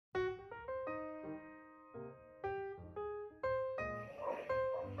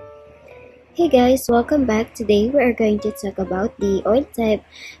Hey guys, welcome back. Today we are going to talk about the oil type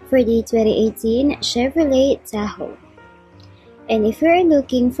for the 2018 Chevrolet Tahoe. And if you are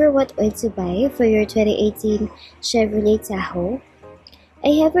looking for what oil to buy for your 2018 Chevrolet Tahoe,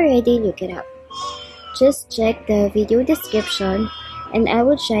 I have already looked it up. Just check the video description and I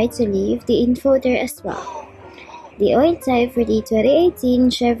will try to leave the info there as well. The oil type for the 2018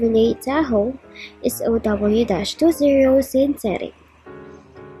 Chevrolet Tahoe is OW-20 synthetic.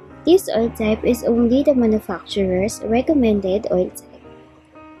 This oil type is only the manufacturer's recommended oil type.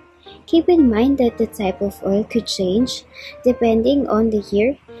 Keep in mind that the type of oil could change depending on the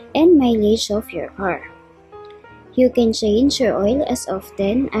year and mileage of your car. You can change your oil as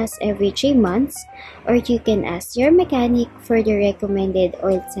often as every 3 months, or you can ask your mechanic for the recommended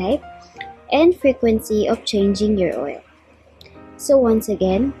oil type and frequency of changing your oil. So once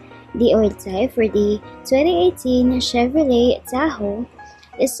again, the oil type for the 2018 Chevrolet Tahoe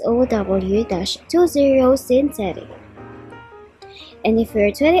is OW-20 synthetic. And if your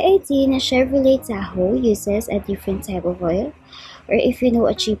 2018 Chevrolet Tahoe uses a different type of oil, or if you know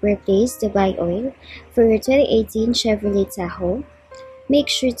a cheaper place to buy oil for your 2018 Chevrolet Tahoe, make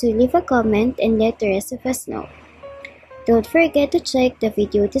sure to leave a comment and let the rest of us know. Don't forget to check the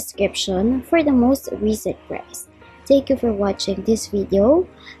video description for the most recent price. Thank you for watching this video.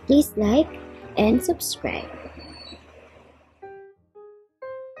 Please like and subscribe.